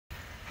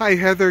Hi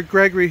Heather,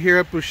 Gregory here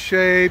at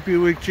Boucher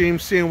Buick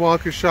GMC in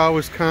Waukesha,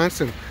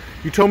 Wisconsin.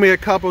 You told me a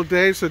couple of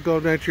days ago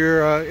that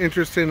you're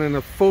interested in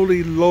a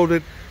fully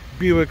loaded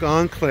Buick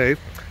Enclave.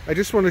 I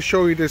just want to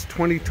show you this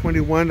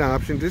 2021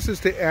 option. This is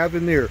the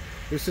Avenir.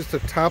 This is the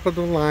top of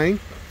the line,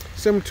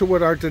 similar to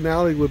what our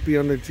Denali would be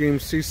on the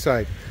GMC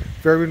side.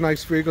 Very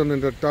nice vehicle in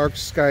the dark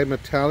sky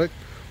metallic.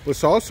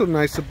 What's also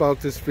nice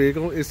about this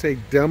vehicle is a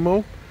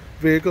demo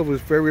vehicle with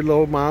very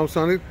low miles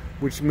on it,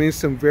 which means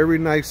some very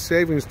nice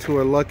savings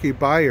to a lucky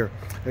buyer.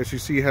 As you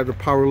see, you have the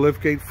power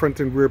liftgate, front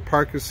and rear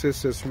park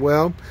assist as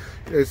well.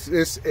 It's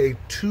a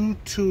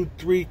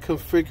 2-2-3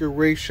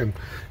 configuration.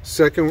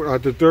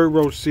 The third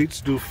row seats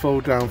do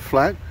fold down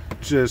flat,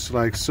 just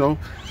like so.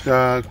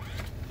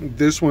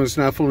 This one is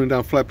not folding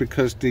down flat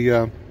because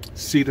the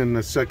seat in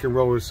the second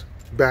row is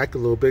back a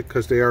little bit,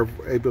 because they are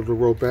able to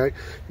roll back.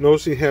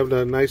 Notice you have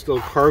the nice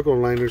little cargo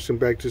liners in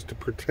back just to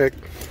protect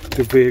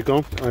the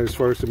vehicle as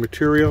far as the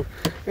material.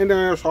 And then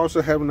I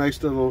also have a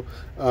nice little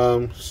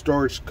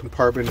storage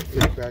compartment in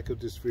the back of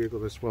this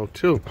vehicle as well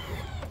too.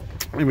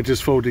 Let me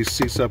just fold these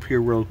seats up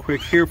here real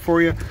quick here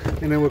for you,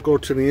 and then we'll go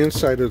to the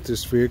inside of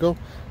this vehicle.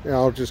 And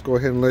I'll just go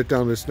ahead and let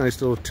down this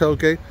nice little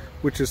tailgate,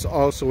 which is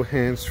also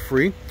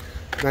hands-free.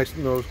 Nice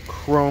little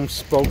chrome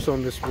spokes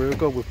on this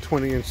vehicle with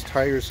 20-inch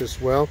tires as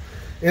well.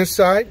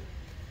 Inside,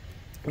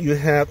 you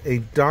have a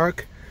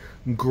dark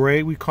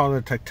gray, we call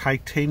it a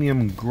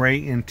titanium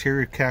gray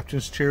interior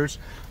captain's chairs,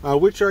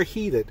 which are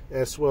heated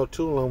as well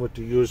too, along with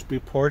the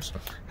USB ports.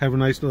 Have a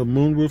nice little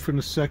moon roof in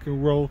the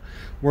second row,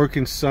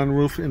 working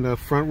sunroof in the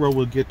front row.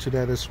 We'll get to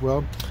that as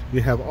well.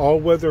 You have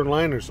all-weather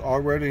liners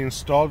already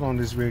installed on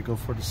this vehicle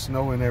for the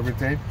snow and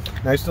everything.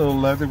 Nice little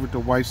leather with the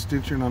white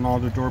stitching on all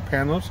the door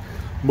panels.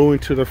 Moving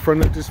to the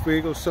front of this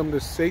vehicle, some of the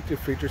safety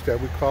features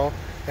that we call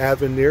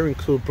Avenir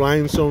include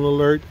blind zone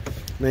alert,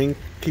 lane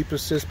keep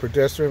assist,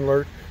 pedestrian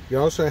alert. You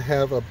also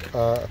have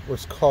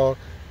what's called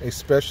a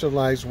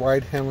specialized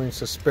ride handling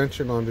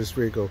suspension on this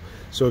vehicle,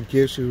 so it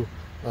gives you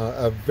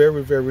a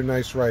very, very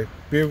nice ride.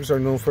 Buicks are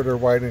known for their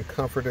riding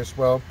comfort as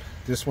well.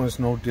 This one is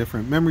no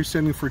different. Memory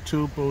setting for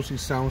 2, Bose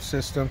sound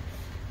system.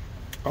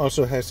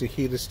 Also has a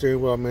heated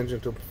steering wheel. I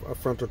mentioned a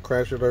frontal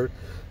crash alert.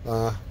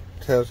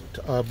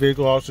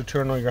 Vehicle also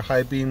turn on your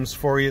high beams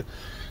for you.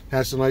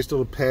 Has a nice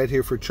little pad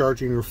here for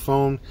charging your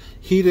phone.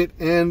 Heated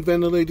and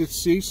ventilated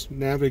seats,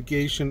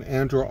 navigation,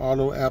 Android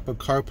Auto, Apple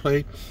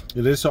CarPlay.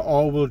 It is an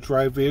all-wheel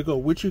drive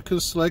vehicle, which you can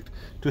select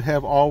to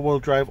have all-wheel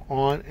drive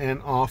on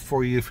and off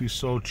for you if you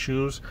so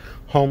choose.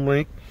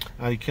 HomeLink.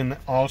 You can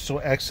also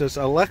access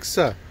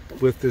Alexa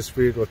with this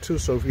vehicle too.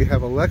 So if you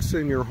have Alexa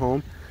in your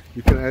home,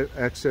 you can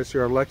access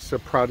your Alexa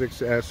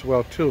products as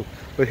well too.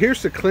 But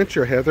here's the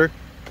clincher, Heather.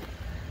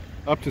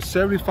 Up to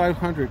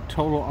 $7,500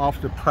 total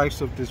off the price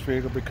of this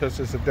vehicle,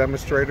 because it's a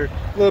demonstrator.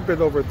 A little bit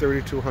over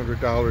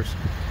 $3,200,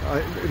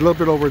 a little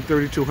bit over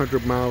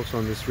 3,200 miles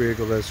on this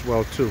vehicle as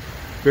well too.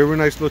 Very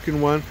nice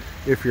looking one.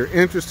 If you're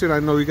interested, I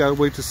know you gotta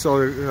wait to sell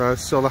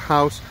the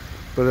house,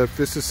 but if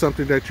this is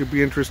something that you'd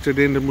be interested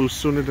in to move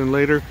sooner than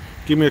later,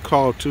 give me a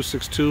call at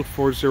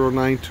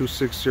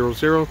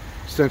 262-409-2600,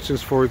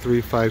 extensions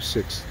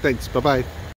 4356. Thanks. Bye bye.